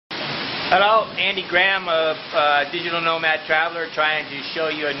Hello, Andy Graham of Digital Nomad Traveler, trying to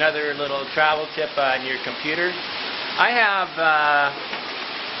show you another little travel tip on your computer. I have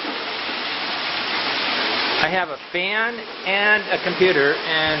a fan and a computer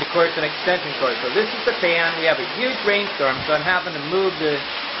and of course an extension cord. So this is the fan. We have a huge rainstorm, so I'm having to move the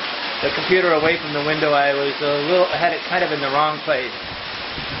computer away from the window. I had it kind of in the wrong place.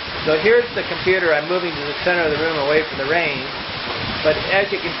 So here's the computer. I'm moving to the center of the room away from the rain. But as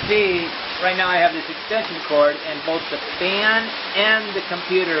you can see, right now I have this extension cord, and both the fan and the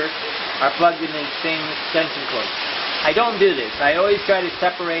computer are plugged in the same extension cord. I don't do this. I always try to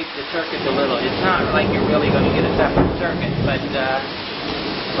separate the circuits a little. It's not like you're really going to get a separate circuit, but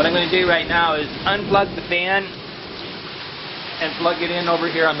what I'm going to do right now is unplug the fan and plug it in over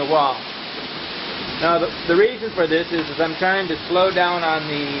here on the wall. Now the reason for this is I'm trying to slow down on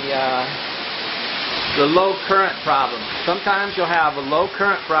the low current problem. Sometimes you'll have a low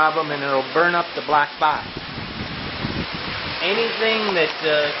current problem and it'll burn up the black box. Anything that's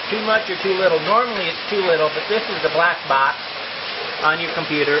too much or too little, normally it's too little, but this is the black box on your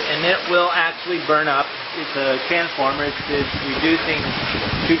computer and it will actually burn up. It's a transformer. It's reducing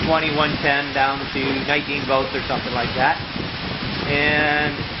 220, 110 down to 19 volts or something like that.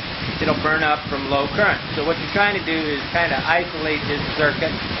 And it'll burn up from low current. So what you're trying to do is kind of isolate this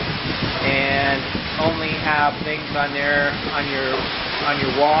circuit and only have things on there on your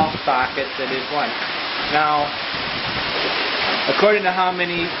wall sockets that is one. Now, according to how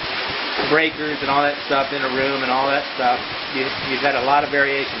many breakers and all that stuff in a room and all that stuff, you've got a lot of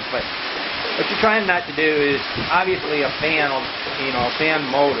variations. But what you're trying not to do is, obviously, a fan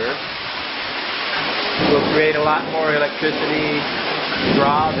motor will create a lot more electricity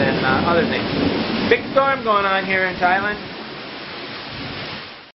draw than other things. Big storm going on here in Thailand.